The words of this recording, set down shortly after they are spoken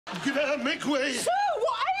Make way! Sir,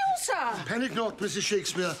 what ails her? Panic not, Mrs.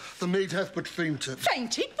 Shakespeare. The maid hath but fainted.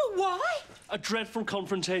 Fainted? But why? A dreadful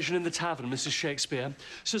confrontation in the tavern, Mrs. Shakespeare.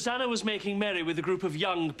 Susanna was making merry with a group of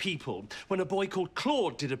young people when a boy called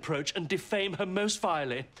Claude did approach and defame her most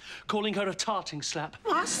vilely, calling her a tarting slap.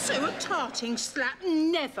 I Sue, a tarting slap?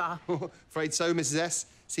 Never. Afraid so, Mrs. S.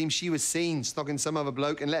 Seems she was seen snogging some other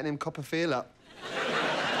bloke and letting him cop a feel up.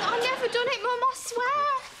 I never done it, Mum, I swear.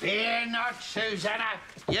 Fear not, Susanna.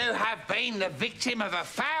 You have been the victim of a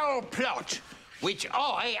foul plot, which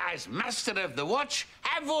I, as master of the watch,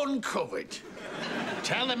 have uncovered.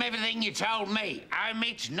 Tell them everything you told me.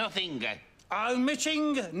 Omit nothing.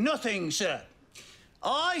 Omitting nothing, sir.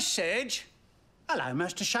 I said, hello,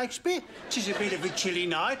 Master Shakespeare. 'Tis a bit of a chilly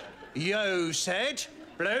night. You said,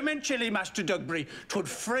 bloomin' chilly, Master Dogberry. 'Twould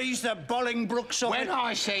freeze the Bolingbrooks off. When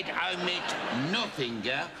I said omit nothing,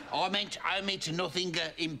 I meant omit nothing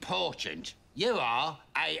important. You are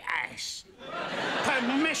a ass.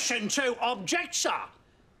 Permission to object, sir.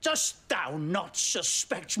 Dost thou not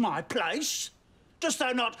suspect my place? Dost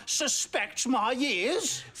thou not suspect my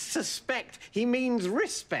years? Suspect? He means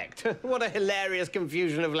respect. What a hilarious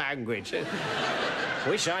confusion of language.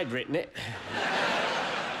 Wish I'd written it.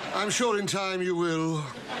 I'm sure in time you will.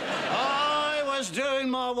 I was doing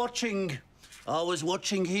my watching. I was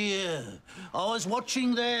watching here. I was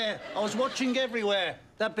watching there. I was watching everywhere.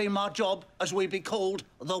 That'd be my job, as we be called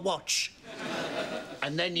the watch.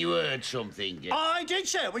 And then you heard something. I did,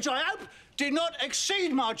 sir, which I hope did not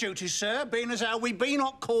exceed my duties, sir, being as how we be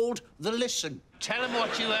not called the listen. Tell them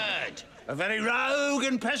what you heard. A very rogue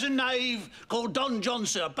and peasant knave called Don John,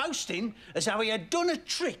 sir, boasting as how he had done a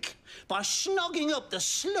trick by snogging up the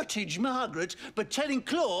sluttage Margaret, but telling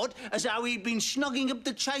Claude as how he'd been snogging up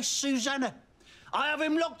the chaste Susanna. I have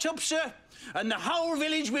him locked up, sir, and the whole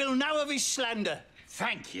village will know of his slander.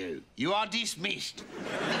 Thank you. You are dismissed.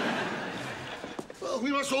 Well,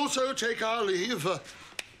 we must also take our leave.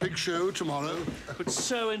 Big show tomorrow. It's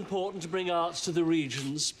so important to bring arts to the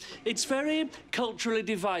regions. It's very culturally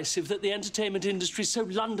divisive that the entertainment industry is so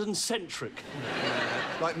London-centric.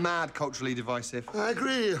 Like mad culturally divisive. I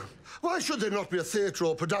agree. Why should there not be a theatre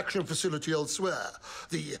or production facility elsewhere?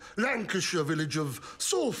 The Lancashire village of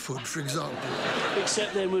Salford, for example.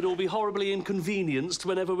 Except then we'd all be horribly inconvenienced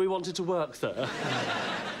whenever we wanted to work there.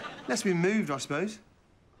 Let's be moved, I suppose.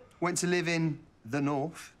 Went to live in the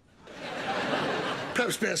north.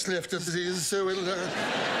 Perhaps best left as it is, so we'll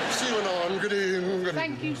see you on. Good evening.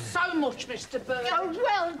 Thank you so much, Mr. Burke. Oh,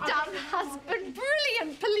 well done, husband.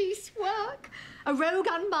 Brilliant police work. A rogue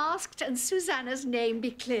unmasked and Susanna's name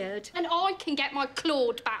be cleared. And I can get my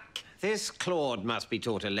Claude back. This Claude must be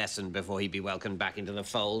taught a lesson before he be welcomed back into the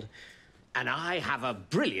fold. And I have a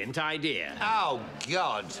brilliant idea. Oh,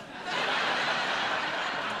 God.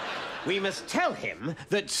 We must tell him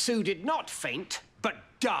that Sue did not faint, but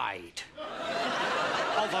died.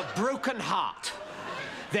 Of a broken heart.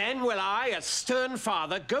 Then will I, as stern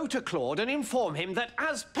father, go to Claude and inform him that,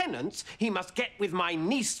 as penance, he must get with my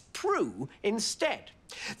niece Prue instead.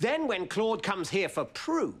 Then, when Claude comes here for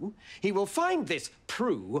Prue, he will find this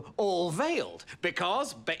Prue all veiled,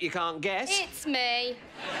 because, bet you can't guess... It's me.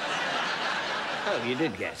 Oh, you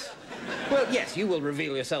did guess. Well, yes, you will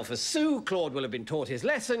reveal yourself as Sue, Claude will have been taught his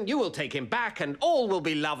lesson, you will take him back, and all will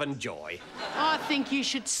be love and joy. I think you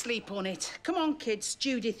should sleep on it. Come on, kids.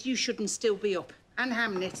 Judith, you shouldn't still be up. And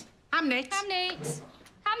Hamnet. Hamnet. Hamnet.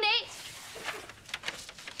 Hamnet.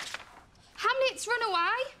 Hamnet's run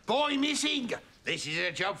away. Boy missing. This is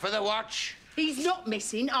a job for the watch. He's not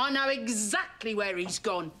missing. I know exactly where he's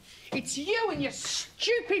gone. It's you and your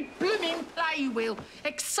stupid blooming play wheel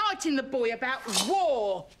exciting the boy about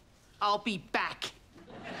war. I'll be back.